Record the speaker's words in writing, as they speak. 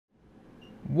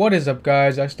What is up,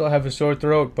 guys? I still have a sore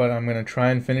throat, but I'm gonna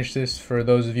try and finish this for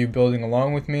those of you building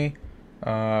along with me.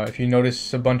 If you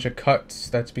notice a bunch of cuts,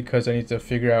 that's because I need to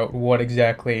figure out what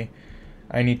exactly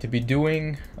I need to be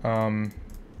doing.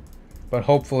 But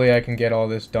hopefully I can get all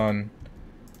this done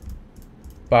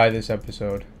by this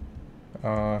episode.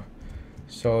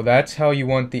 So that's how you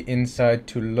want the inside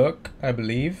to look, I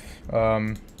believe.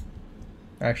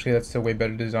 Actually, that's the way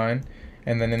better design.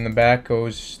 And then in the back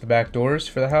goes the back doors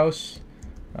for the house.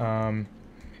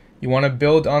 You want to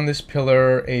build on this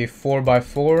pillar a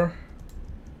 4x4,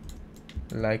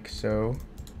 like so.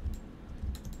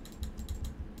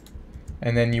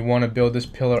 And then you want to build this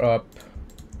pillar up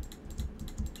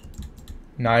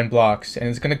 9 blocks. And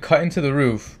it's going to cut into the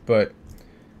roof, but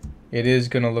it is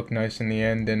going to look nice in the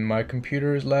end. And my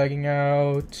computer is lagging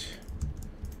out.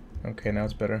 Okay, now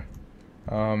it's better.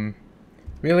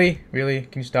 Really? Really?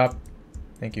 Can you stop?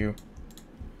 Thank you.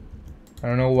 I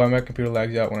don't know why my computer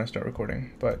lags out when I start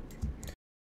recording, but...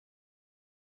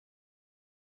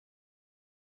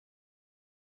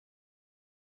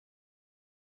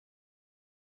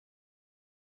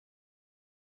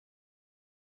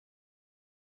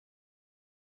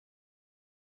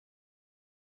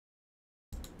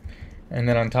 And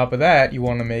then on top of that, you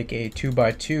want to make a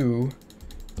 2x2,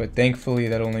 but thankfully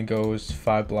that only goes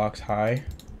 5 blocks high.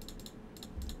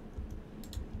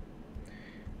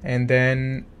 And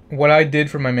then what I did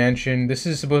for my mansion, this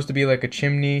is supposed to be like a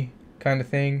chimney kind of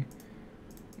thing.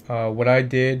 What I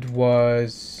did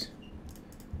was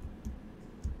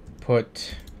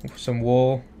put some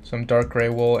wool, some dark gray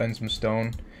wool, and some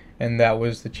stone, and that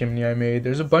was the chimney I made.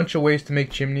 There's a bunch of ways to make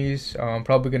chimneys. I'm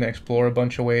probably going to explore a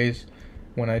bunch of ways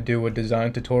when I do a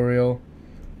design tutorial.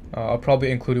 I'll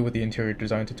probably include it with the interior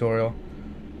design tutorial.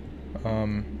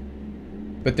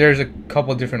 But there's a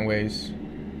couple different ways,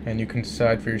 and you can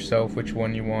decide for yourself which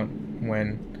one you want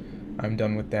when I'm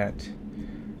done with that.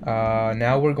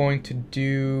 Now we're going to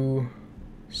do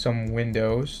some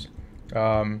windows.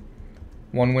 One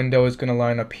window is going to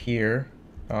line up here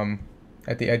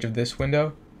at the edge of this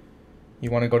window. You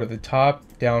want to go to the top,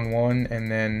 down 1, and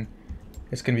then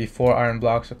it's going to be 4 iron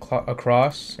blocks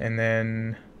across, and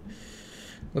then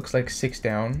looks like 6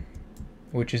 down,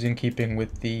 which is in keeping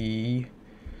with the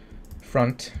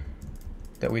front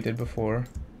that we did before.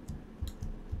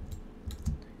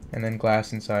 And then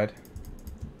glass inside.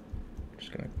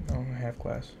 Just gonna, oh, I have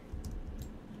glass.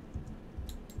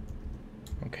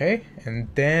 Okay, and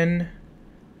then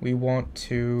we want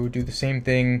to do the same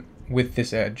thing with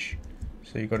this edge.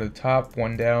 So you go to the top,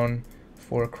 1 down,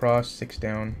 4 across, 6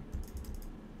 down.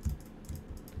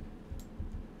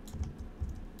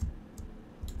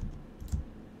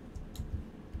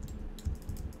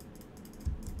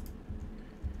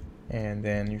 And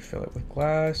then you fill it with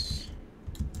glass.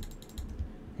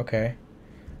 Okay.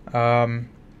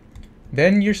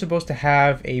 Then you're supposed to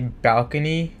have a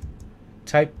balcony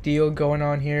type deal going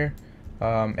on here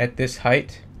at this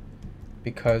height,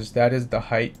 because that is the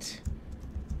height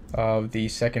of the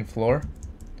second floor.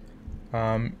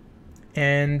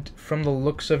 And from the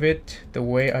looks of it, the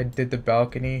way I did the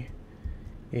balcony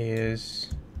is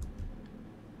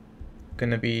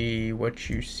gonna be what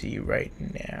you see right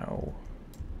now.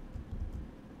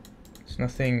 It's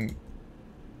nothing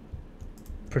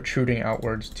protruding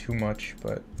outwards too much,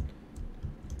 but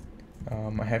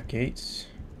I have gates,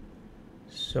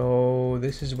 so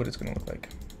this is what it's gonna look like.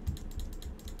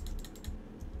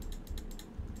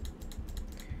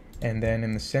 And then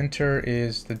in the center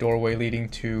is the doorway leading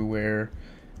to where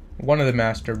one of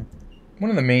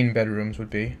the main bedrooms would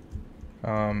be.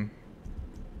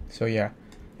 So yeah,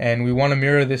 and we want to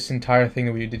mirror this entire thing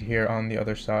that we did here on the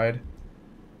other side.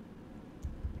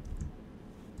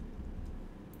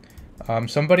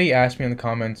 Somebody asked me in the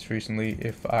comments recently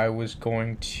if I was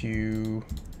going to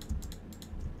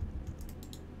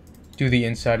do the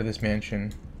inside of this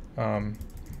mansion. I'm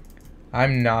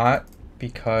not,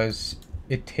 because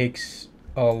it takes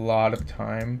a lot of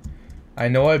time. I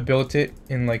know I built it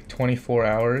in like 24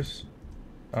 hours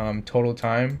total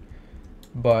time,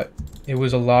 but it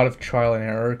was a lot of trial and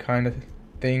error kind of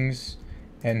things.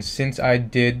 And since I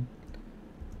did...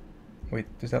 Wait,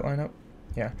 does that line up?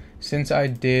 Yeah. Since I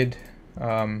did...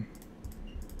 the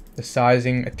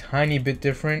sizing a tiny bit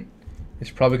different, it's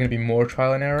probably going to be more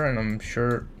trial and error, and I'm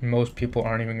sure most people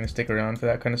aren't even going to stick around for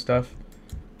that kind of stuff.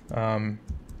 And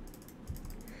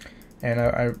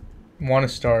I want to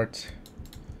start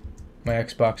my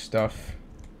Xbox stuff,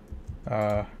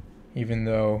 even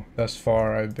though thus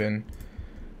far I've been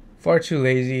far too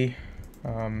lazy,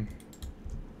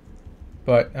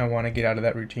 but I want to get out of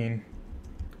that routine,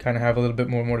 kind of have a little bit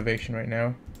more motivation right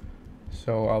now.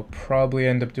 So I'll probably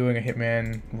end up doing a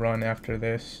Hitman run after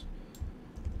this.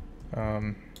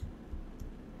 And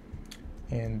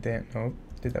then, oh,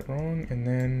 did that wrong. And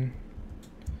then,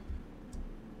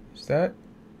 is that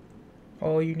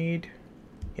all you need?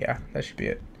 Yeah, that should be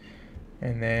it.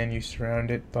 And then you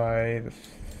surround it by the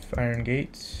iron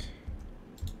gates.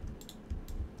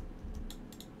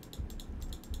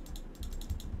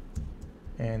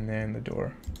 And then the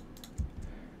door.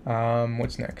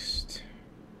 What's next?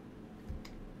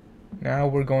 Now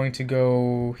we're going to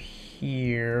go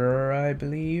here, I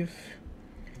believe.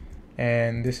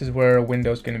 And this is where a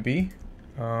window's going to be.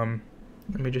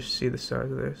 Let me just see the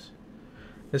size of this.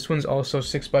 This one's also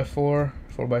 6x4,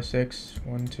 4x6.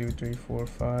 1, 2, 3, 4,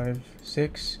 5,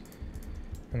 6.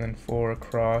 And then 4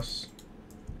 across.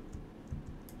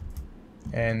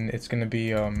 And it's going to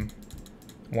be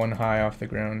 1 high off the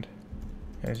ground,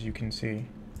 as you can see.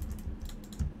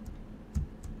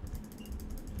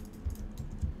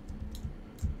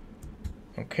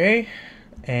 Okay,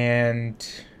 and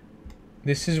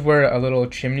this is where a little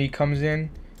chimney comes in.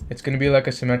 It's going to be like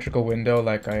a symmetrical window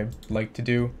like I like to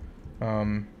do.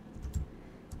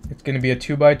 It's going to be a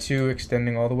 2x2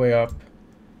 extending all the way up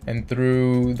and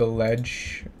through the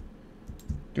ledge,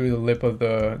 through the lip of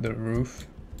the roof.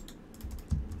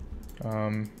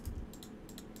 Like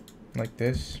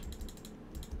this.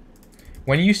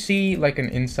 When you see like an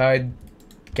inside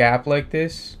gap like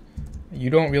this, you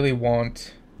don't really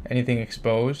want anything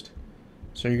exposed,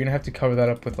 so you're gonna have to cover that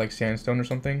up with like sandstone or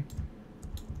something.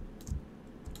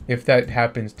 If that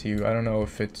happens to you, I don't know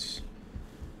if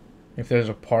there's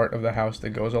a part of the house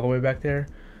that goes all the way back there.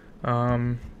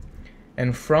 And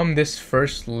from this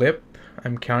first lip,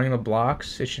 I'm counting the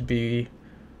blocks. It should be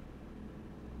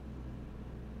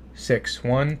 6.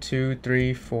 1, 2,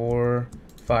 3, 4,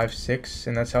 5, 6,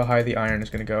 and that's how high the iron is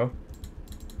gonna go.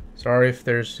 Sorry if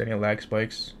there's any lag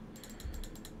spikes.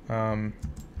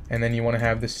 And then you want to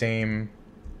have the same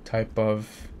type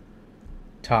of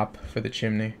top for the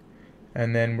chimney.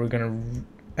 And then we're going to,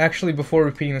 actually before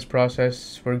repeating this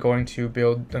process, we're going to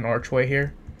build an archway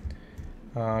here.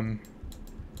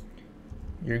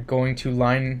 You're going to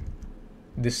line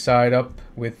this side up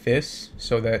with this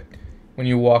so that when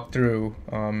you walk through,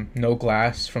 no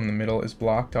glass from the middle is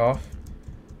blocked off.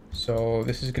 So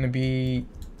this is going to be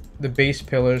the base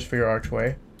pillars for your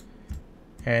archway.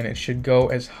 And it should go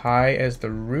as high as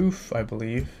the roof, I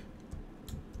believe.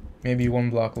 Maybe 1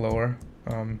 block lower.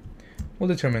 We'll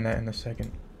determine that in a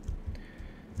second.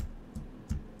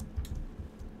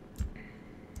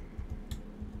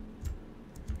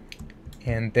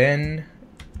 And then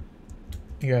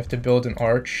you have to build an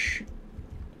arch.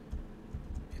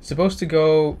 It's supposed to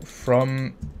go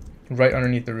from right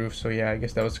underneath the roof, so yeah, I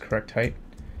guess that was the correct height.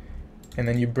 And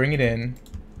then you bring it in.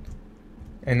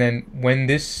 And then when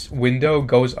this window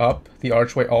goes up, the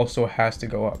archway also has to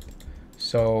go up.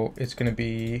 So it's going to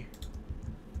be...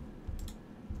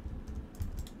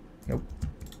 Nope.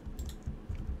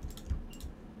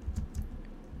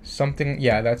 Something...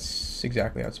 Yeah, that's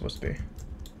exactly how it's supposed to be.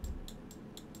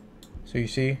 So you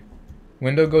see,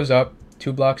 window goes up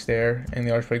 2 blocks there, and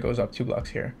the archway goes up 2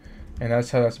 blocks here. And that's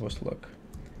how that's supposed to look.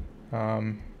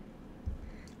 And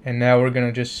now we're going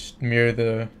to just mirror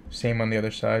the same on the other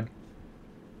side.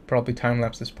 Probably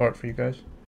time-lapse this part for you guys.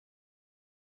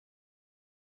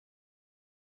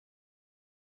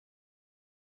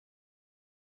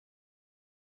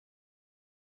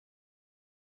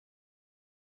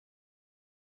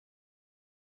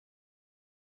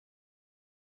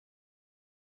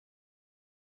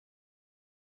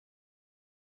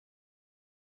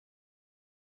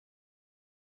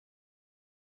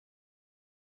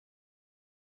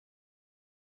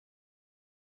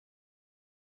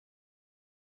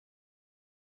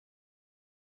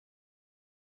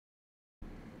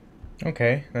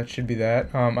 Okay, that should be that.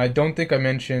 I don't think I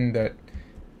mentioned that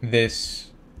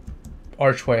this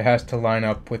archway has to line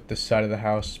up with the side of the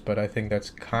house, but I think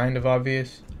that's kind of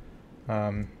obvious.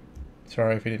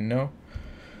 Sorry if you didn't know.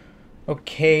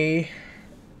 Okay,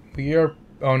 we are...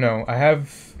 Oh no,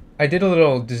 I did a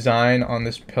little design on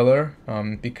this pillar,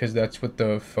 because that's what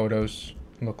the photos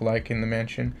look like in the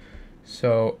mansion.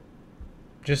 So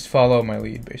just follow my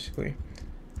lead, basically.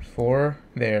 4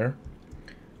 there.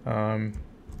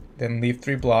 Then leave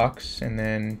 3 blocks, and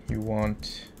then you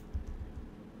want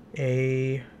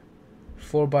a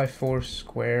 4x4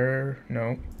 square.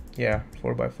 No, yeah,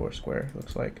 4x4 square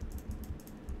looks like.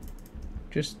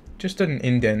 Just an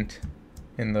indent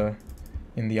in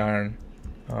the iron,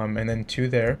 and then 2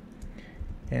 there,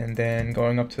 and then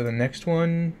going up to the next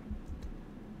one,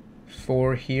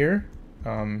 4 here,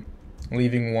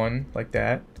 leaving 1 like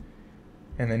that,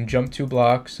 and then jump 2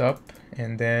 blocks up,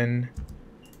 and then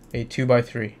a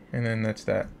 2x3, and then that's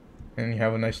that. And you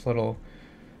have a nice little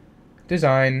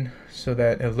design so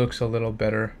that it looks a little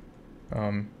better,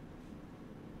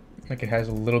 like it has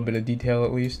a little bit of detail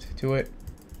at least to it.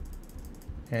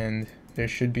 And there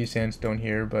should be sandstone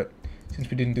here, but since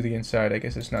we didn't do the inside, I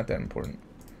guess it's not that important.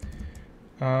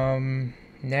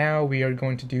 Now we are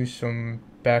going to do some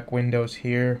back windows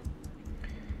here.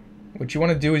 What you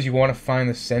want to do is you want to find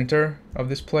the center of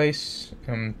this place.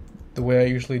 The way I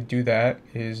usually do that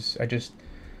is I just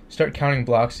start counting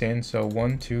blocks in. So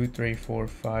 1, 2, 3, 4,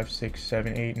 5, 6,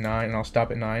 7, 8, 9, and I'll stop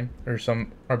at 9 or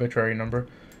some arbitrary number.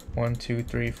 1, 2,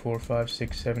 3, 4, 5,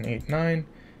 6, 7, 8, 9,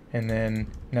 and then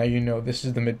now you know this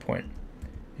is the midpoint.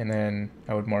 And then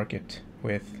I would mark it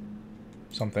with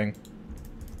something,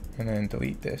 and then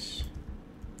delete this.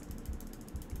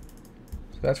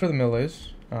 So that's where the mill is.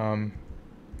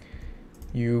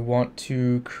 You want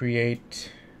to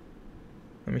create,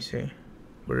 let me see,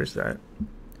 where is that?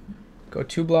 Go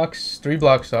 3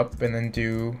 blocks up, and then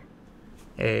do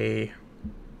a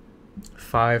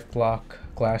 5-block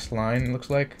glass line, it looks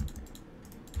like.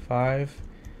 5.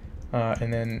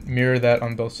 And then mirror that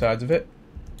on both sides of it.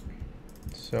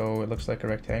 So it looks like a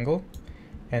rectangle.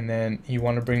 And then you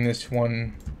want to bring this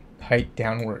one height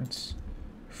downwards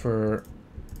for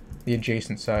the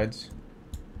adjacent sides.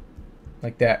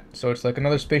 Like that. So it's like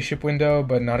another spaceship window,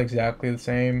 but not exactly the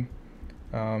same.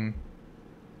 Did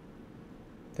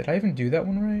I even do that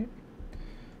one right?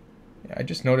 Yeah, I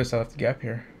just noticed I left a gap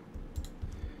here.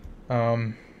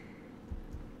 And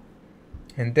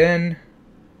then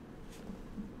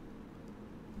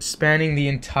spanning the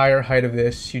entire height of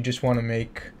this, you just want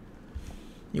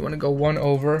to go 1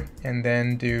 over and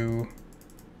then do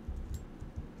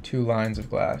 2 lines of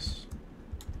glass.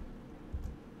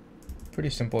 Pretty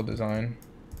simple design.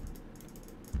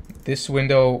 This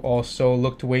window also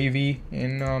looked wavy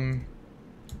in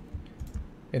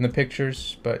the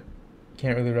pictures, but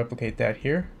can't really replicate that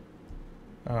here.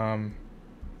 And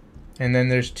then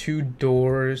there's 2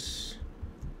 doors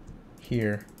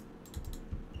here.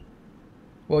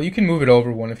 Well, you can move it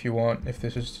over one if you want. If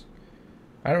this is,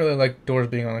 I don't really like doors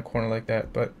being on a corner like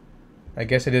that, but I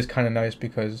guess it is kind of nice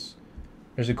because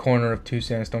there's a corner of 2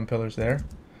 sandstone pillars there.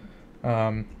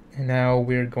 And now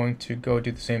we're going to go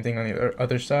do the same thing on the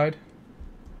other side.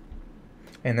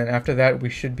 And then after that, we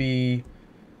should be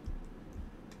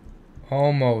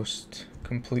almost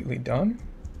completely done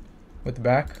with the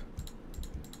back.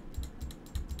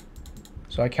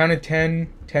 So I counted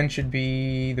 10. 10 should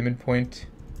be the midpoint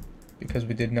because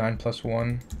we did 9 plus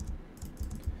 1.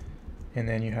 And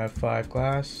then you have 5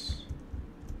 glass.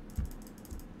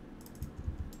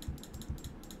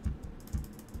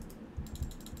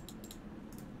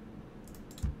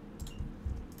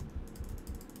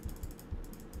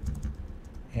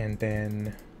 And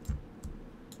then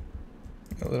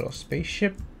a little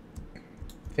spaceship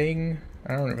thing.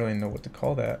 I don't really know what to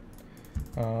call that.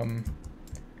 And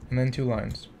then 2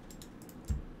 lines.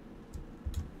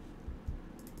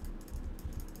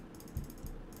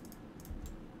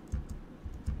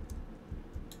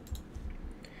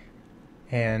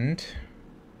 And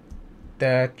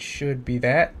that should be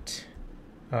that.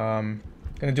 Gonna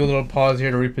do a little pause here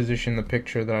to reposition the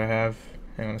picture that I have.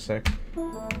 Hang on a sec.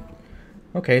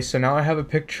 Okay, so now I have a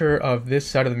picture of this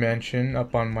side of the mansion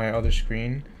up on my other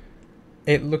screen.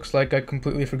 It looks like I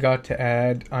completely forgot to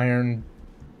add iron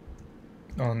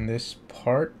on this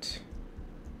part.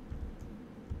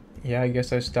 Yeah, I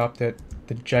guess I stopped at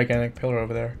the gigantic pillar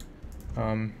over there.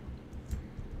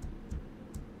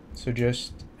 So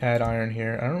just add iron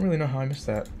here. I don't really know how I missed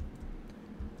that.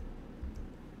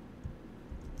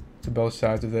 To both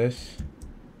sides of this.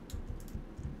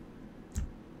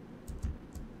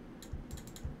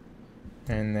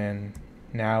 And then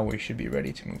now we should be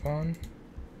ready to move on.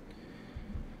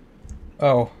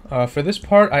 Oh, for this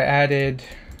part I added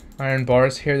iron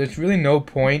bars here. There's really no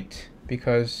point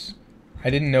because I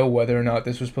didn't know whether or not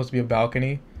this was supposed to be a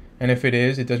balcony. And if it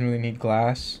is, it doesn't really need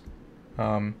glass.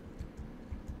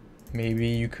 Maybe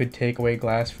you could take away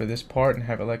glass for this part and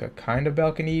have it like a kind of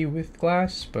balcony with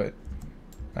glass, but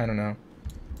I don't know.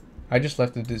 I just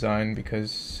left the design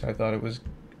because I thought it was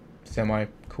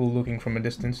semi-cool looking from a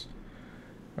distance.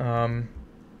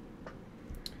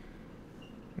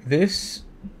 This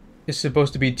is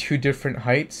supposed to be 2 different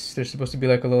heights. There's supposed to be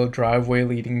like a little driveway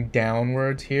leading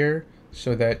downwards here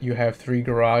so that you have 3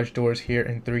 garage doors here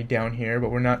and 3 down here,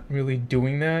 but we're not really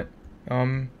doing that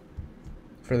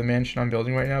for the mansion I'm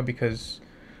building right now because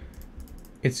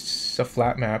it's a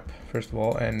flat map, first of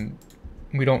all, and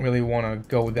we don't really want to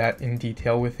go that in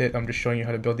detail with it. I'm just showing you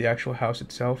how to build the actual house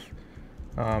itself.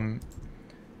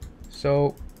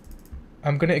 So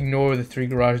I'm gonna ignore the 3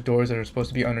 garage doors that are supposed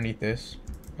to be underneath this,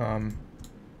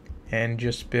 and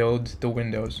just build the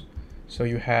windows. So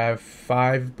you have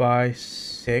 5 by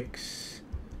 6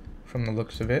 from the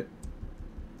looks of it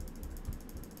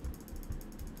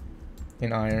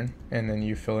in iron, and then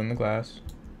you fill in the glass.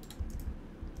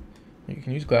 You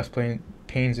can use glass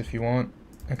panes if you want.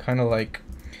 I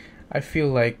feel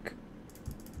like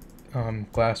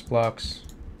glass blocks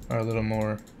are a little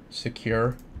more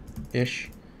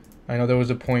secure-ish. I know there was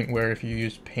a point where if you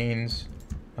used panes,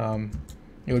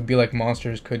 it would be like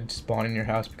monsters could spawn in your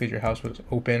house because your house was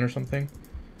open or something.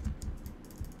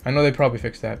 I know they probably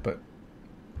fixed that, but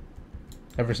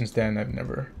ever since then I've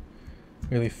never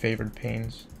really favored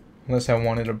panes. Unless I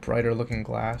wanted a brighter looking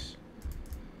glass.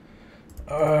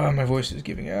 My voice is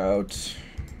giving out.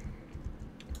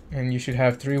 And you should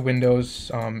have 3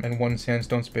 windows and 1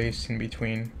 sandstone space in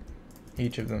between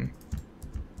each of them.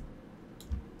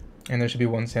 And there should be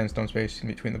 1 sandstone space in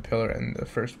between the pillar and the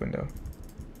first window.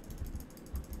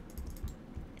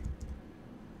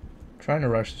 Trying to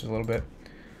rush this a little bit.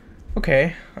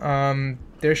 Okay,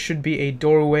 there should be a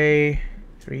doorway.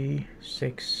 3,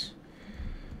 6.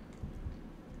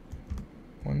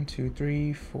 1, 2,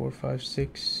 3, 4, 5,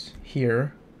 6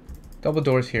 here. Double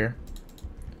doors here.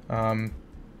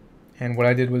 And what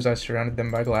I did was I surrounded them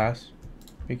by glass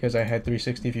because I had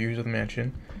 360 views of the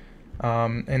mansion.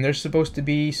 And there's supposed to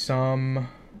be some...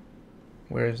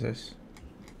 Where is this?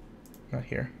 Not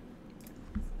here.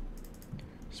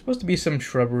 Supposed to be some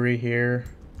shrubbery here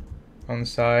on the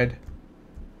side.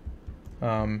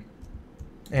 And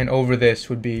over this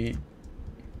would be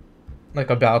like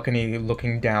a balcony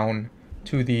looking down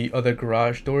to the other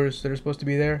garage doors that are supposed to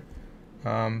be there.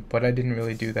 But I didn't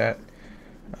really do that.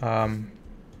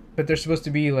 But there's supposed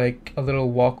to be like a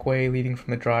little walkway leading from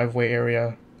the driveway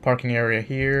area, parking area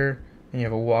here, and you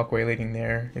have a walkway leading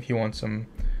there if you want some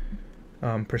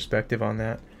perspective on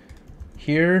that.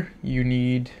 Here you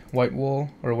need white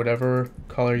wool or whatever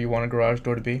color you want a garage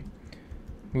door to be.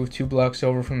 Move 2 blocks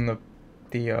over from the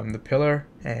pillar,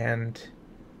 and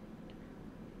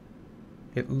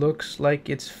it looks like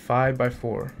it's 5 by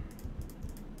 4.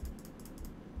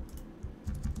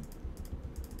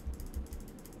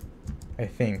 I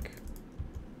think.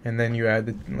 And then you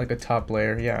add like a top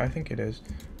layer. Yeah, I think it is.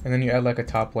 And then you add like a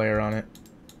top layer on it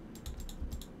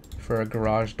for a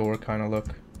garage door kind of look.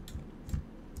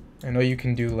 I know you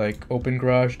can do like open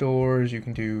garage doors. You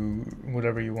can do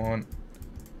whatever you want.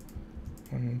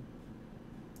 1,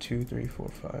 2, 3, 4,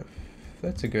 5.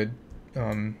 That's a good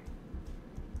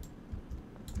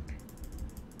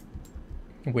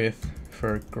width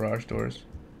for garage doors,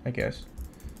 I guess.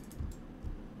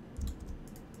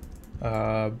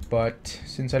 But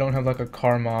since I don't have like a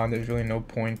car mod, there's really no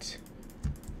point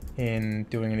in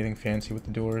doing anything fancy with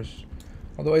the doors.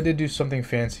 Although I did do something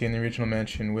fancy in the original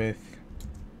mansion with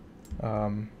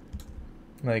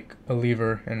like a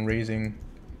lever and raising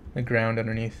the ground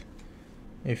underneath,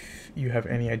 if you have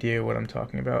any idea what I'm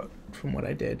talking about from what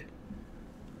I did.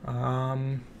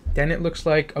 Then it looks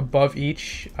like above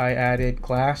each I added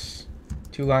glass,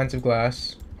 2 lines of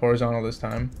glass, horizontal this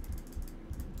time,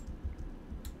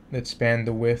 that span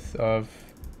the width of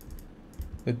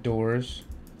the doors.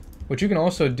 What you can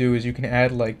also do is you can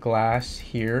add like glass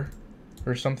here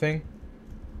or something,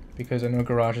 because I know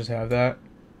garages have that.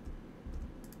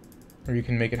 Or you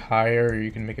can make it higher, or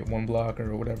you can make it 1 block,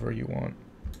 or whatever you want.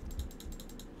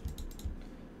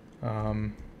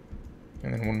 And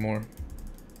then 1 more.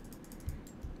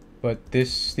 But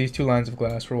these 2 lines of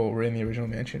glass were what were in the original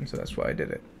mansion, so that's why I did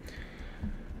it.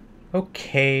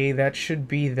 Okay, that should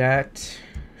be that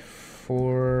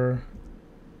for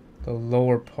the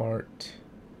lower part.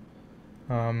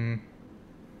 Little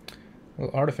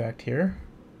artifact here.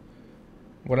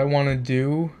 What I want to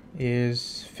do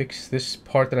is fix this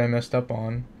part that I messed up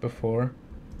on before.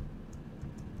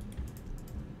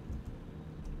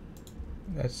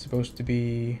 That's supposed to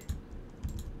be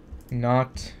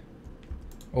not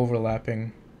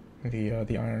overlapping the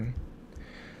iron.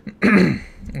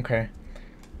 Okay.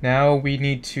 Now we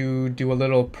need to do a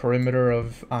little perimeter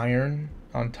of iron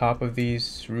on top of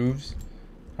these roofs.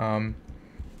 But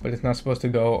it's not supposed to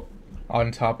go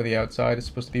on top of the outside. It's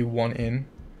supposed to be 1 in.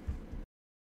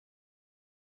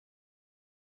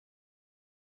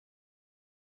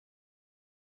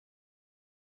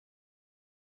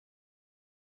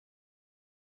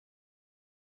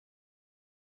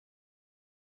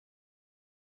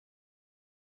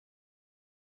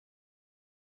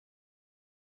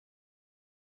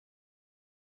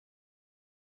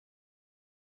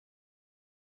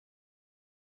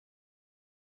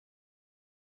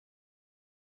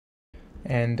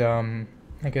 And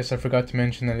I guess I forgot to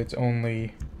mention that it's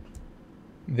only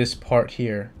this part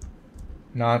here.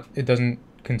 It doesn't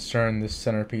concern this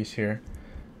centerpiece here.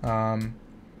 And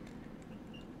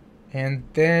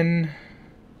then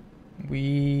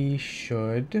we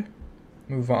should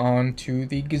move on to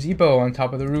the gazebo on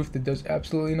top of the roof that does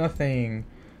absolutely nothing.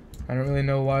 I don't really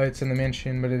know why it's in the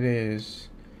mansion, but it is.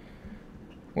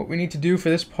 What we need to do for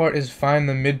this part is find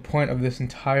the midpoint of this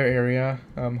entire area.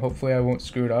 Hopefully I won't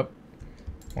screw it up.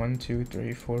 1, 2,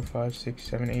 3, 4, 5, 6,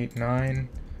 7, 8, 9.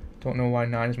 Don't know why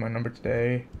 9 is my number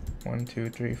today. 1, 2,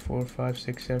 3, 4, 5,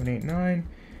 6, 7, 8, 9.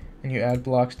 And you add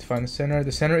blocks to find the center.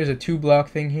 The center is a 2-block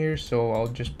thing here, so I'll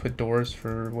just put doors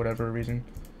for whatever reason.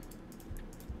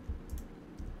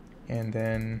 And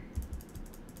then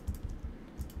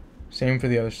same for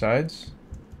the other sides.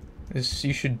 It's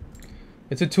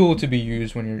a tool to be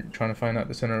used when you're trying to find out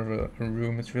the center of a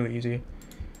room. It's really easy.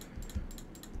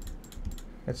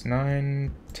 That's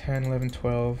 9, 10, 11,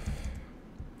 12.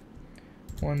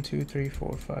 1, 2, 3,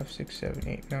 4, 5, 6, 7,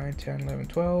 8, 9, 10, 11,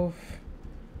 12.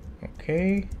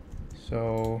 Okay,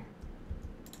 so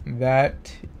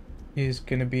that is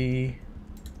gonna be...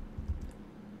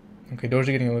 Okay, doors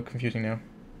are getting a little confusing now.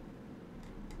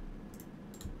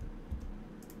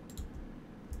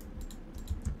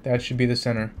 That should be the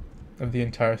center of the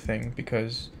entire thing,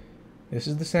 because this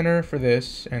is the center for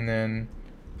this, and then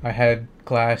I had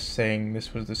glass saying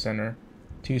this was the center.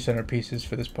 2 centerpieces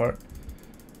for this part.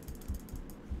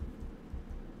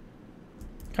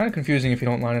 Kind of confusing if you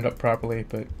don't line it up properly,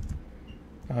 but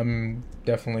I'm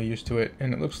definitely used to it.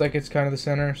 And it looks like it's kind of the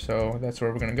center, so that's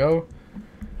where we're going to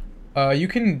go. You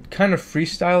can kind of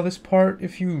freestyle this part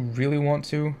if you really want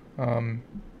to. I'm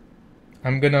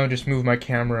going to just move my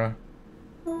camera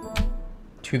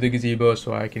to the gazebo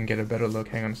so I can get a better look.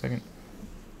 Hang on a second.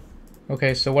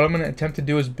 Okay, so what I'm going to attempt to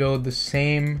do is build the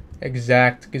same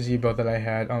exact gazebo that I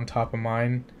had on top of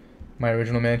my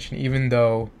original mansion, even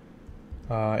though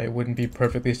it wouldn't be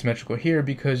perfectly symmetrical here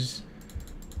because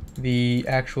the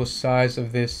actual size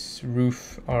of this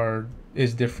roof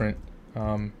is different.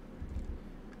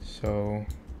 So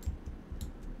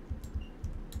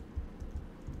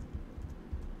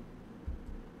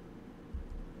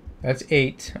that's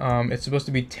 8. It's supposed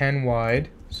to be 10 wide,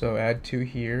 so add 2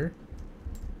 here.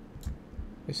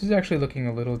 This is actually looking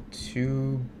a little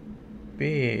too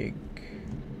big.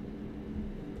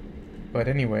 But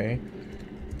anyway,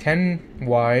 10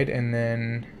 wide and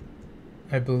then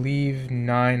I believe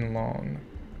 9 long.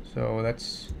 So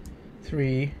that's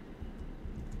 3.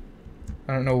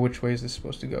 I don't know which way is this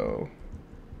supposed to go.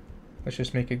 Let's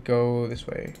just make it go this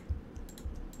way.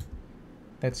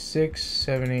 That's 6,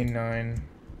 7, 8, 9.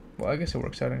 Well, I guess it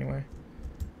works out anyway.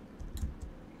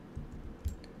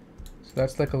 So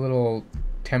that's like a little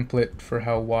template for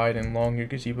how wide and long your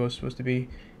gazebo is supposed to be.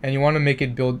 And you want to make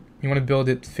it build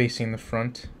it facing the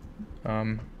front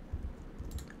of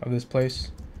this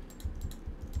place.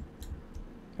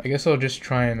 I guess I'll just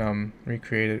try and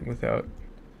recreate it without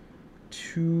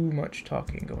too much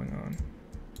talking going on.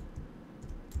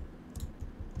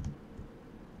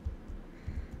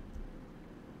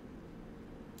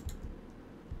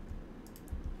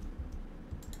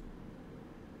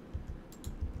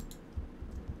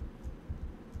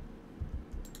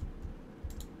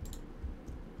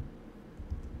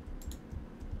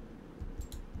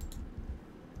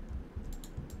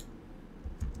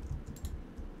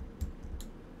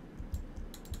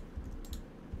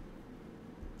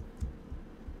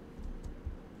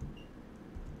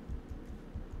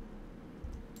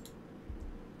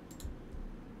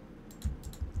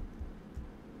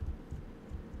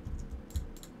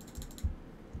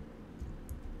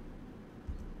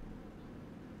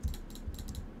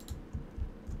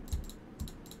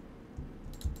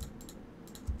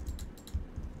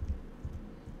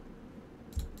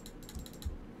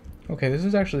 Okay, this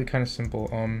is actually kind of simple.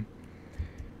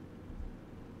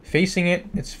 Facing it,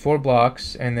 it's 4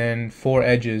 blocks and then 4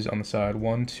 edges on the side.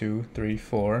 1, 2, 3,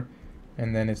 4,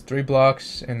 and then it's 3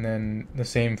 blocks and then the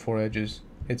same 4 edges.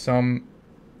 It's the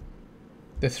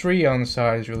 3 on the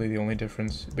side is really the only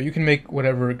difference, but you can make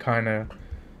whatever kind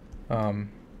of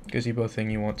gazebo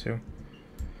thing you want to.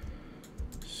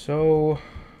 So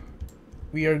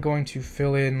we are going to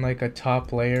fill in like a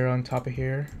top layer on top of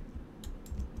here.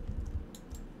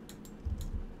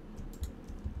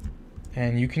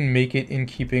 And you can make it in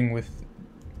keeping with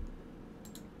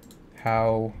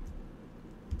how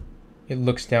it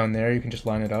looks down there. You can just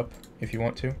line it up if you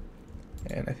want to.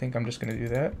 And I think I'm just going to do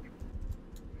that.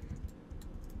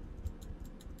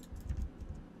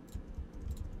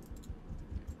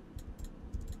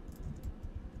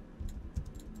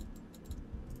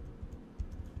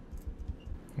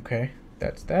 Okay,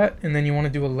 that's that. And then you want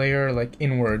to do a layer like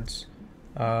inwards.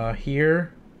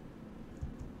 Here.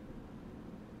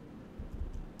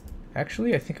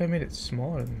 Actually, I think I made it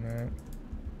smaller than that.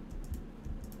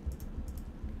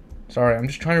 Sorry, I'm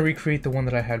just trying to recreate the one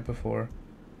that I had before.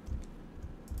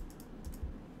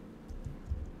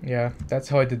 Yeah, that's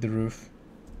how I did the roof.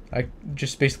 I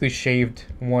just basically shaved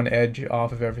one edge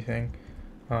off of everything.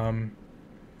 And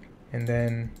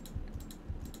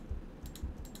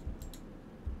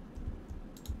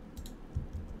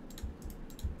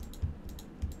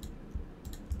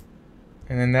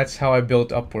then that's how I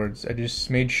built upwards. I just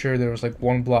made sure there was like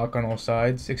one block on all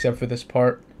sides, except for this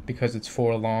part, because it's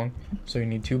 4 long. So you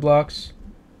need 2 blocks.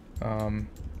 So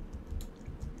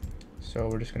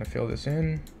we're just gonna fill this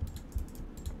in.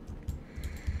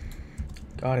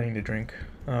 God, I need a drink.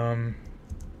 And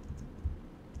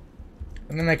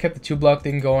then I kept the 2 block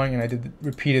thing going, and I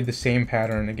repeated the same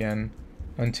pattern again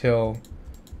until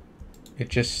it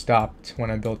just stopped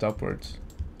when I built upwards.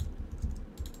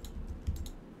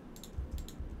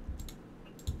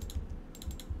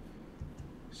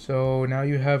 So now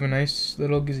you have a nice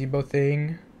little gazebo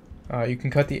thing. You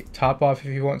can cut the top off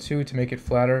if you want to make it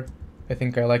flatter. I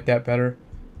think I like that better,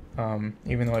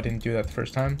 even though I didn't do that the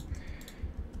first time.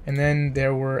 And then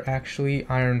there were actually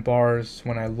iron bars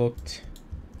when I looked,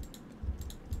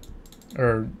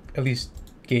 or at least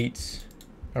gates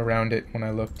around it when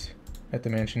I looked at the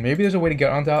mansion. Maybe there's a way to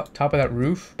get on top of that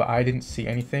roof, but I didn't see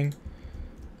anything.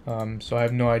 So I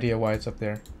have no idea why it's up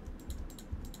there.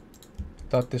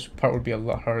 Thought this part would be a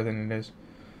lot harder than it is.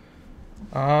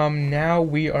 Now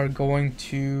we are going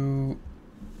to,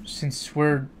 since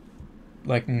we're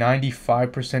like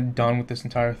 95% done with this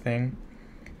entire thing,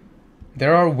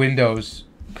 there are windows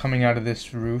coming out of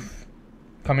this roof,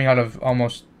 coming out of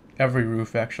almost every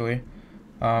roof actually.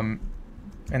 And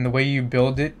the way you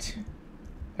build it,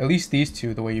 at least these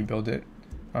two, the way you build it,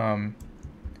 you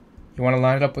want to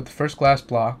line it up with the first glass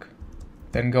block,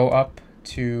 then go up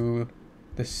to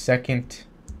the second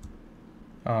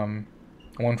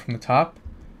one from the top,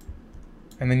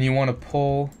 and then you want to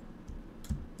pull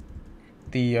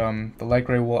the light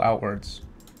gray wool outwards,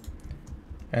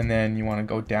 and then you want to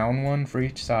go down one for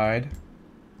each side.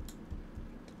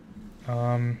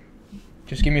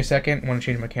 Just give me a second. I want to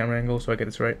change my camera angle so I get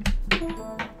this right.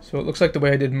 So it looks like the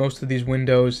way I did most of these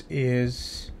windows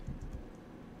is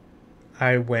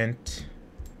I went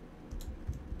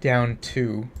down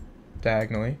 2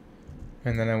 diagonally,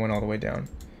 and then I went all the way down.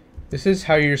 This is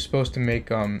how you're supposed to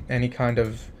make any kind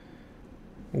of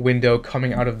window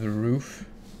coming out of the roof,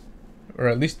 or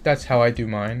at least that's how I do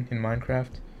mine in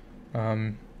Minecraft.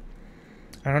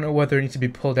 I don't know whether it needs to be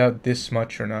pulled out this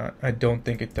much or not. I don't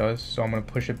think it does, so I'm going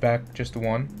to push it back just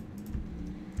 1.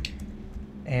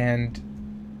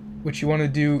 And what you want to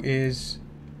do is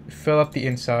fill up the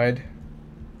inside.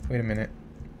 Wait a minute.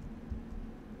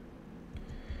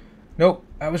 Nope,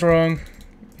 I was wrong.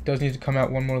 It does need to come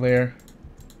out 1 more layer.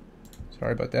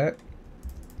 Sorry about that.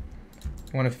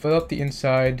 You want to fill up the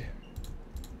inside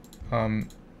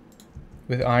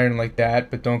with iron like that,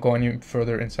 but don't go any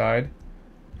further inside.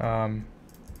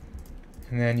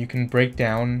 And then you can break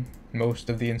down most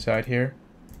of the inside here.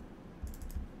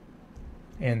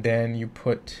 And then you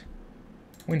put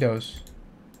windows.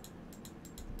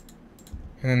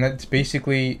 And then that's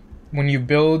basically, when you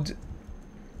build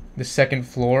the second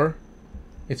floor,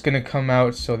 it's going to come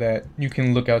out so that you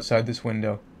can look outside this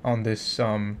window on this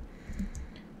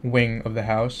wing of the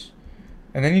house.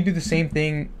 And then you do the same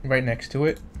thing right next to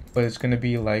it, but it's going to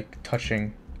be like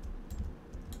touching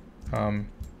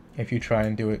if you try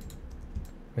and do it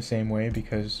the same way,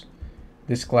 because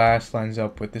this glass lines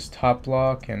up with this top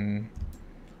block, and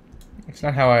it's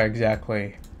not how I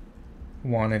exactly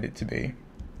wanted it to be,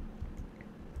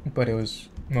 but it was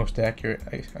most accurate,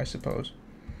 I suppose.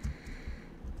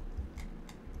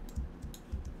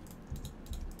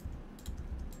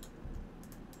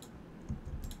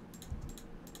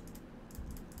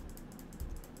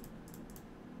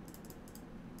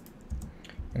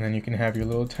 And then you can have your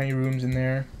little tiny rooms in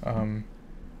there.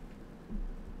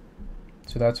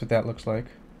 So that's what that looks like.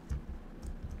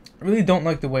 I really don't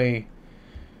like the way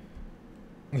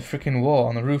the freaking wall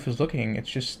on the roof is looking. It's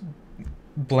just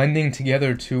blending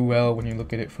together too well when you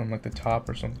look at it from like the top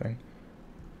or something.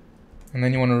 And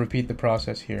then you want to repeat the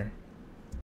process here.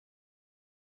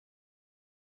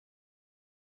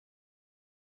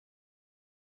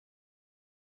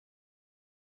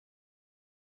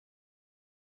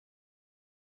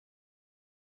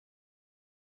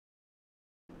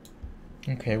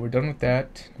 Okay, we're done with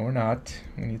that. No, we're not.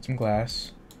 We need some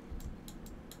glass.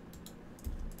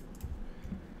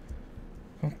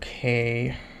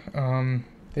 Okay.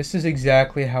 This is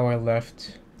exactly how I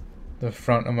left the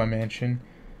front of my mansion.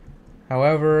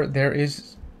 However, there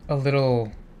is a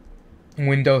little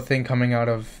window thing coming out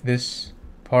of this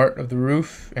part of the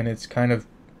roof, and it's kind of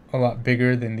a lot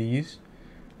bigger than these.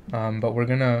 But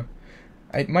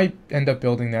I might end up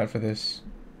building that for this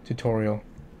tutorial,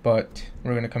 but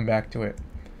we're gonna come back to it.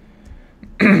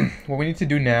 What we need to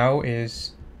do now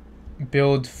is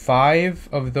build 5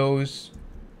 of those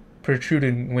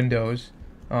protruding windows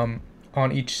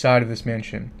on each side of this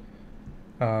mansion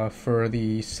for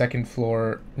the second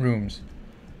floor rooms.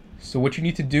 So what you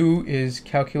need to do is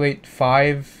calculate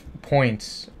 5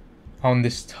 points on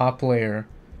this top layer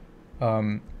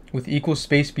with equal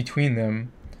space between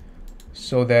them,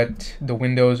 so that the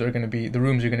rooms are going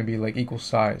to be like equal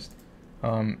sized.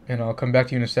 And I'll come back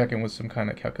to you in a second with some kind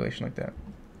of calculation like that.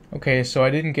 Okay, so I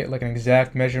didn't get like an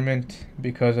exact measurement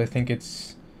because I think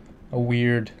it's a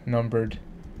weird number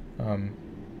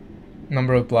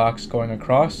of blocks going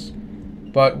across.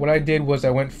 But what I did was I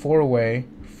went 4 away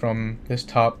from this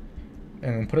top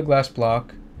and then put a glass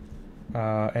block,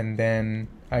 and then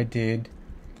I did,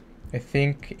 I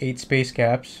think, 8 space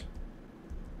gaps.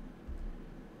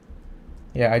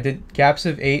 Yeah, I did gaps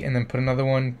of 8 and then put another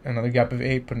gap of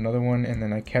 8, put another one, and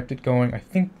then I kept it going. I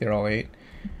think they're all 8.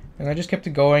 And I just kept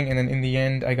it going, and then in the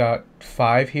end I got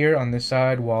 5 here on this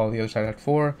side while the other side had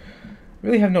 4.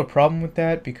 Really have no problem with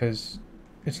that because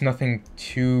it's nothing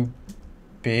too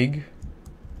big.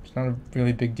 It's not a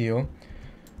really big deal.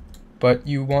 But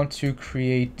you want to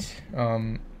create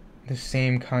the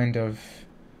same kind of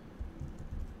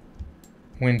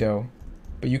window.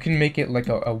 But you can make it like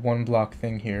a 1 block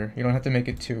thing here. You don't have to make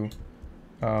it 2.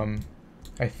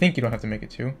 I think you don't have to make it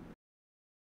 2.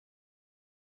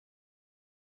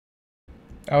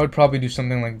 I would probably do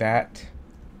something like that.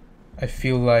 I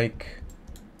feel like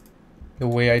the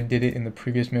way I did it in the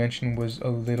previous mansion was a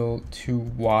little too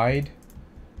wide,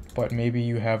 but maybe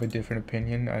you have a different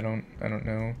opinion. I don't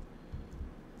know.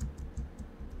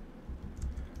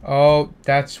 Oh,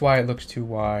 that's why it looks too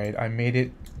wide. I made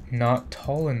it not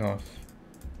tall enough.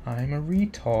 I'm a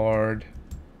retard.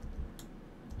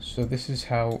 So this is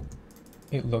how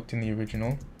it looked in the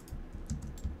original.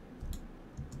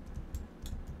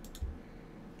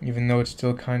 Even though it's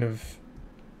still kind of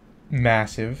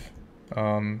massive.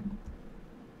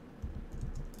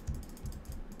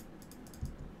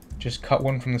 Just cut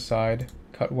one from the side,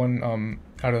 cut one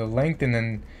out of the length, and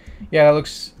then, yeah, that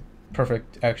looks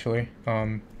perfect actually.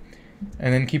 And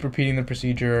then keep repeating the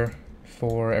procedure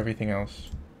for everything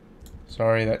else.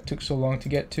 Sorry that took so long to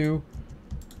get to.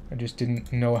 I just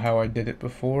didn't know how I did it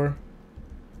before.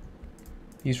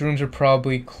 These rooms are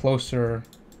probably closer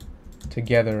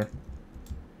together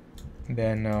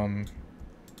than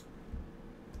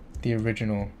the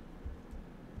original.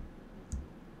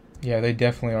 Yeah, they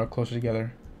definitely are closer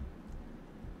together.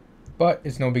 But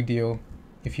it's no big deal.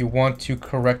 If you want to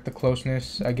correct the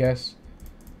closeness, I guess,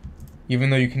 even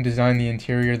though you can design the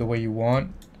interior the way you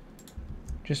want,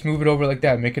 just move it over like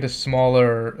that. Make it a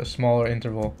smaller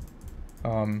interval.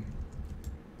 It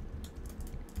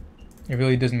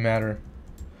really doesn't matter.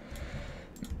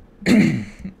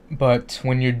 But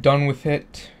when you're done with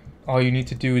it, all you need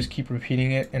to do is keep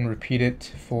repeating it and repeat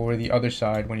it for the other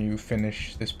side when you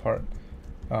finish this part.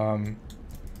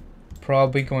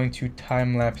 Probably going to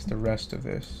time-lapse the rest of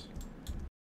this.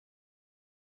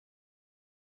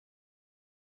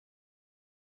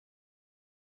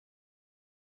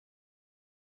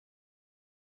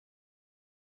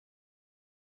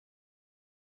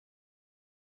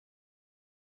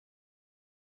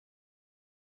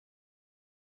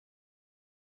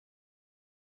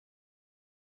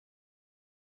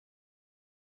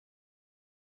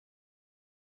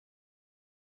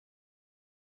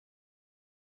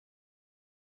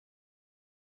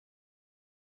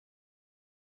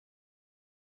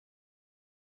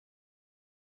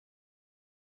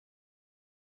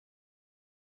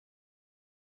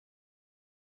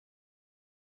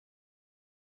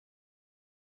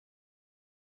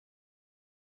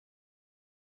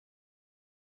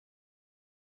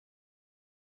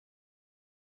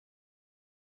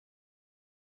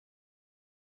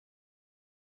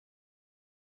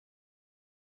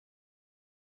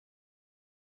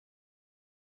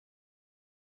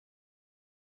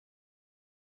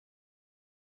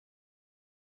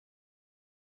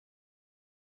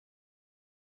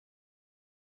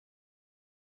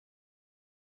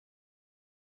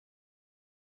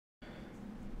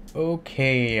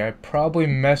 Okay, I probably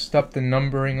messed up the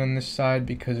numbering on this side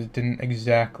because it didn't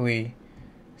exactly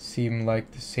seem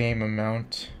like the same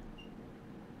amount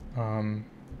of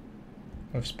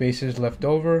spaces left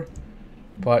over,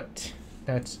 but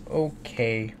that's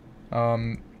okay.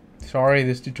 Sorry,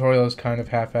 this tutorial is kind of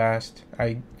half-assed.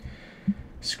 I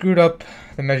screwed up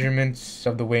the measurements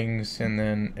of the wings, and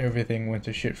then everything went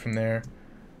to shit from there.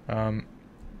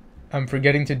 I'm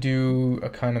forgetting to do a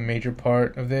kind of major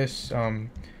part of this.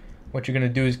 What you're going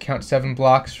to do is count 7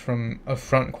 blocks from a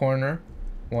front corner.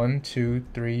 1, 2,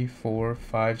 3, 4,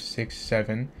 5, 6,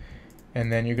 7. And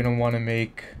then you're going to want to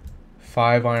make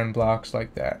 5 iron blocks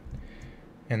like that.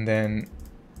 And then,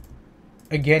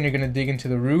 again, you're going to dig into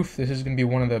the roof. This is going to be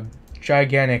one of the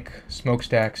gigantic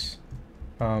smokestacks,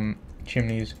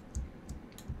 chimneys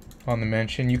on the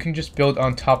mansion. You can just build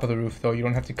on top of the roof, though. You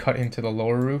don't have to cut into the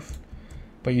lower roof.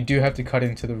 But you do have to cut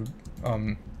into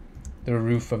the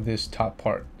roof of this top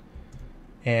part.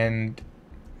 And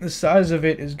the size of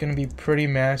it is going to be pretty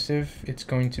massive. It's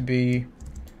going to be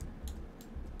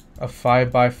a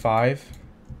 5 by 5.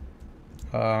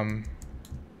 And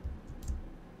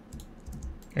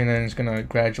then it's going to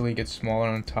gradually get smaller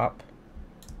on top.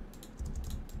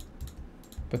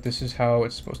 But this is how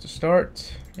it's supposed to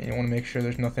start. And you want to make sure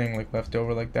there's nothing like left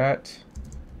over like that.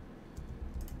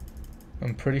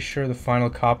 I'm pretty sure the final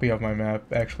copy of my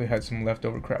map actually had some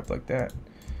leftover crap like that.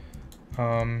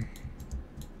 And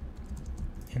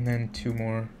then 2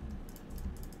 more.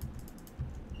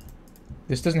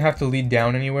 This doesn't have to lead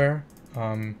down anywhere.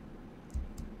 You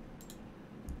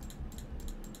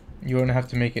don't have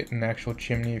to make it an actual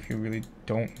chimney if you really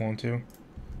don't want to.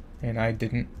 And I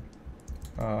didn't.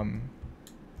 And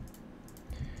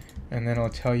then I'll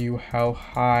tell you how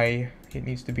high it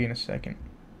needs to be in a second,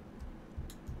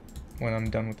 when I'm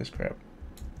done with this crap.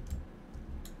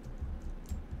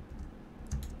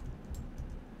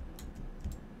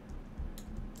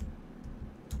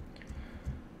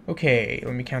 Okay,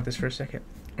 let me count this for a second.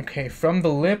 Okay, from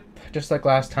the lip, just like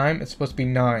last time, it's supposed to be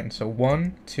 9. So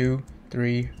 1, 2,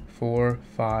 3, 4,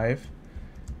 5,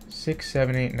 6,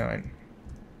 7, 8, 9.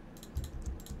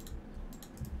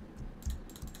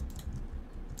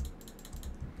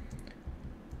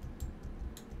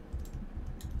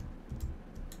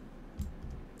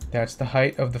 That's the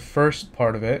height of the first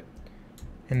part of it.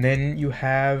 And then you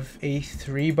have a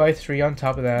 3 by 3 on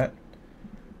top of that.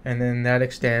 And then that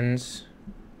extends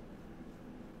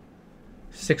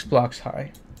 6 blocks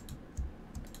high.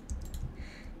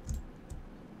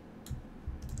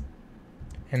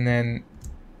 And then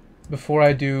before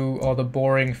I do all the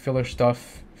boring filler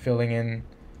stuff, filling in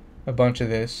a bunch of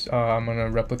this, I'm going to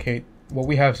replicate what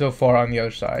we have so far on the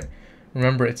other side.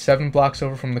 Remember, it's 7 blocks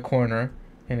over from the corner,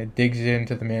 and it digs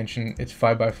into the mansion. It's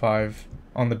 5 by 5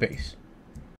 on the base.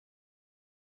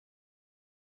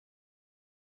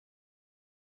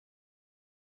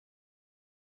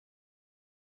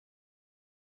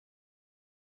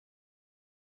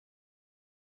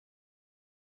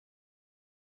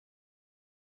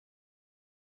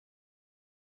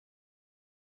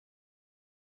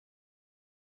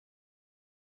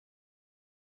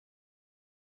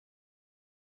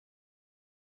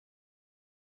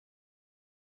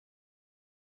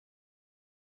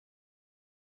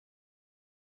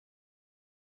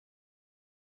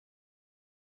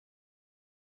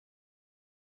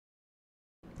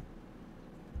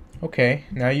 Okay,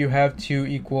 now you have 2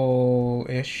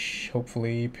 equal-ish,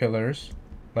 hopefully, pillars,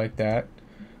 like that.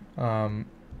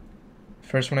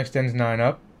 First one extends 9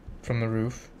 up from the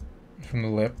roof, from the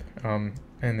lip, and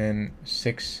then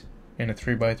 6 in a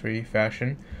 3 by 3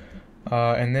 fashion.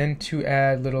 And then to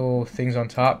add little things on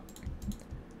top,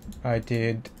 I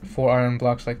did 4 iron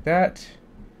blocks like that,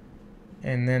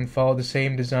 and then followed the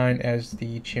same design as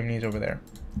the chimneys over there.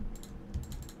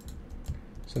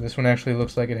 So this one actually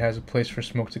looks like it has a place for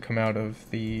smoke to come out of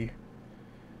the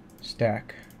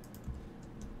stack.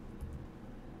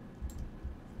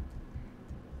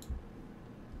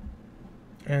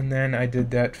 And then I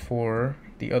did that for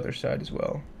the other side as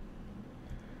well.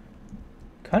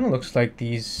 Kind of looks like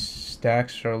these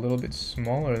stacks are a little bit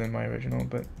smaller than my original,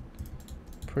 but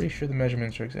pretty sure the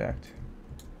measurements are exact.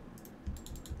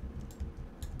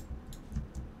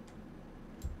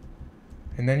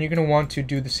 And then you're going to want to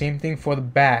do the same thing for the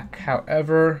back.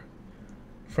 However,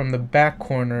 from the back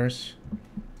corners,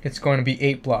 it's going to be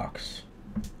 8 blocks.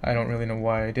 I don't really know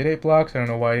why I did 8 blocks. I don't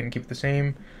know why I didn't keep it the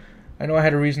same. I know I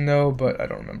had a reason though, but I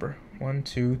don't remember. 1,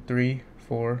 2, 3,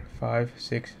 4, 5,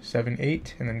 6, 7,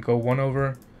 8. And then go 1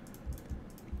 over.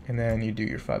 And then you do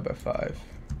your 5 by 5.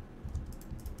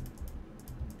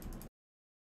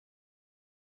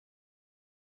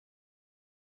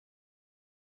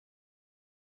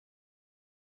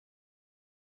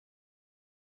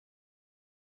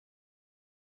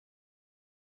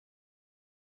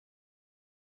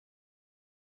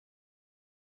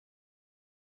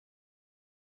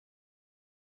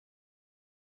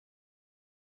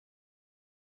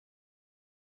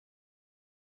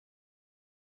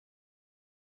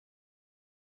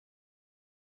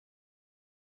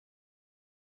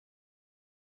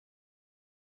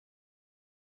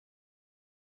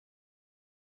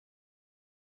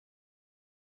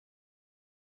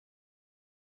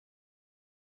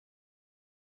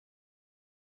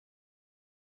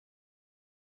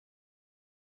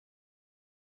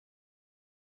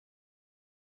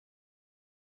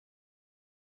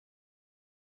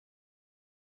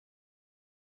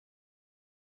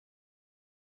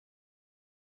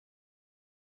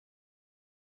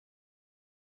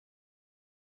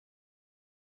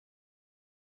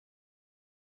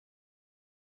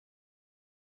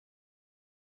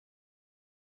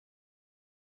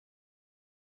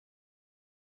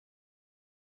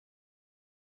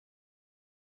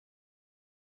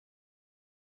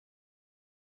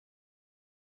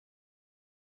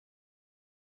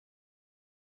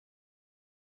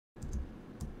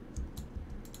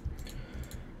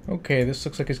 Okay, this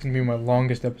looks like it's gonna be my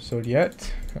longest episode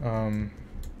yet.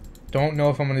 Don't know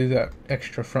if I'm gonna do that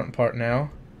extra front part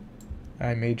now.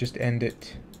 I may just end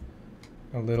it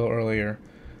a little earlier.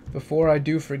 Before I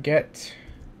do forget,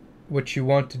 what you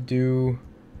want to do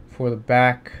for the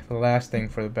back, the last thing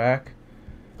for the back,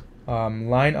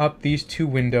 line up these two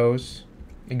windows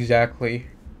exactly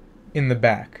in the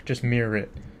back. Just mirror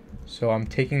it. So I'm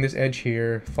taking this edge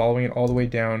here, following it all the way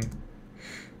down,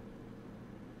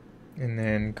 and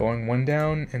then going one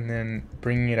down, and then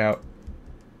bringing it out.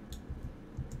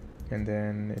 And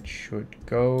then it should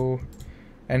go,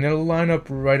 and it'll line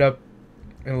right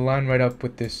up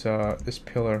with this this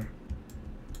pillar.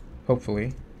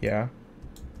 Hopefully, yeah.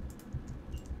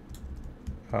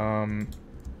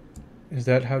 Is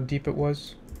that how deep it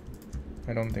was?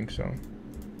 I don't think so.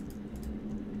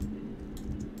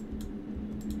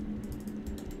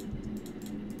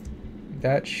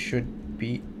 That should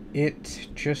be it.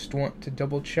 Just want to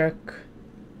double check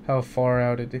how far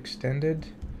out it extended.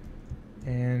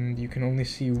 And you can only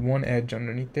see one edge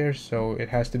underneath there, so it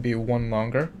has to be one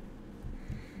longer.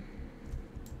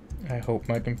 I hope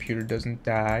my computer doesn't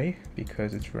die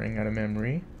because it's running out of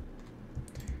memory.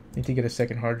 Need to get a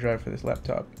second hard drive for this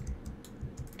laptop.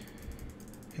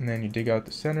 And then you dig out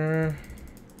the center.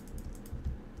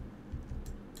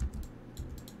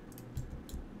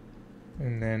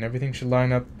 And then everything should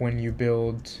line up when you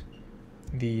build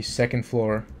the second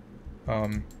floor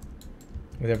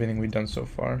with everything we've done so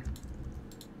far.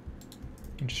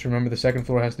 And just remember, the second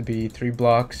floor has to be 3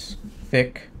 blocks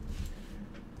thick,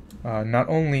 not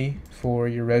only for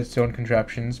your redstone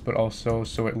contraptions, but also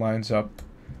so it lines up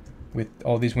with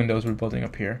all these windows we're building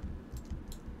up here.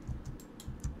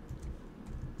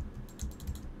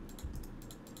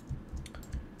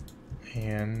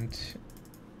 And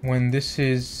when this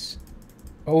is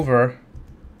over,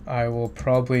 I will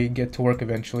probably get to work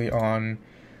eventually on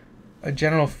a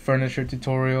general furniture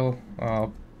tutorial.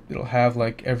 It'll have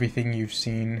like everything you've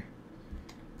seen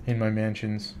in my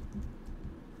mansions.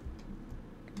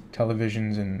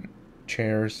 Televisions and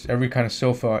chairs, every kind of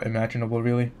sofa imaginable,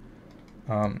 really.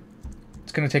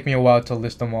 It's gonna take me a while to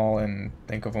list them all and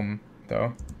think of them,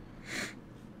 though.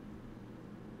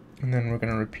 And then we're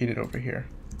gonna repeat it over here.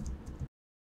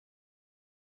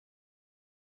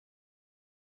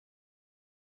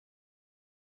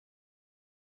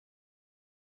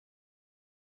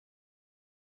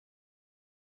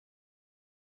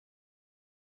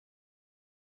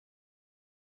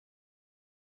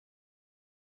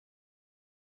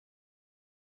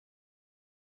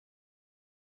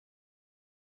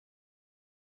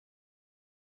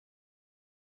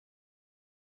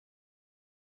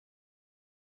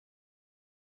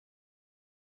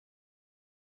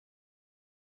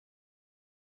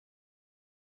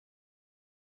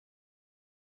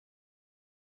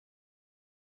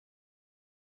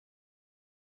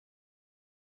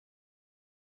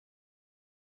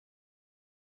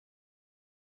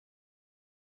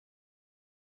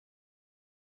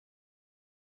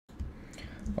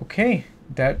 Okay,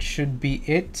 that should be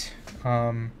it.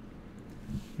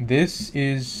 This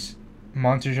is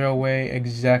Montagel Way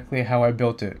exactly how I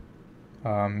built it.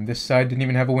 This side didn't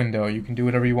even have a window. You can do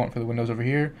whatever you want for the windows over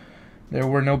here. There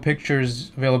were no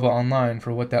pictures available online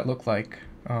for what that looked like.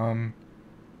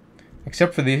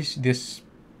 Except for this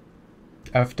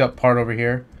effed up part over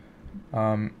here.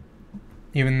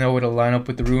 Even though it'll line up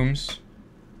with the rooms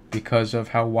because of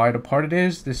how wide apart it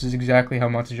is, this is exactly how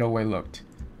Montagel Way looked.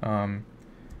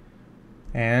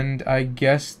 And I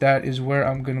guess that is where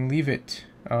I'm gonna leave it.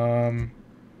 Yep,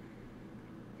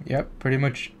 pretty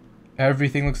much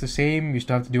everything looks the same. You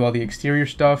still have to do all the exterior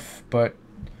stuff, but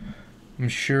I'm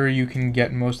sure you can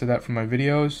get most of that from my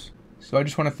videos. So I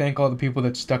just want to thank all the people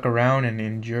that stuck around and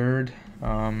endured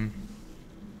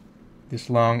this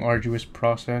long, arduous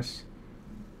process.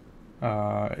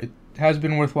 It has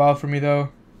been worthwhile for me, though,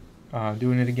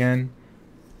 doing it again.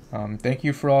 Thank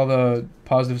you for all the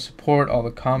positive support, all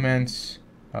the comments.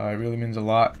 It really means a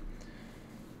lot.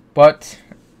 But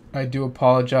I do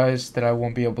apologize that I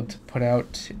won't be able to put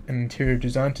out an interior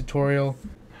design tutorial.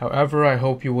 However, I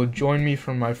hope you will join me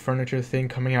for my furniture thing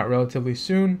coming out relatively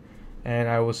soon, and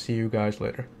I will see you guys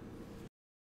later.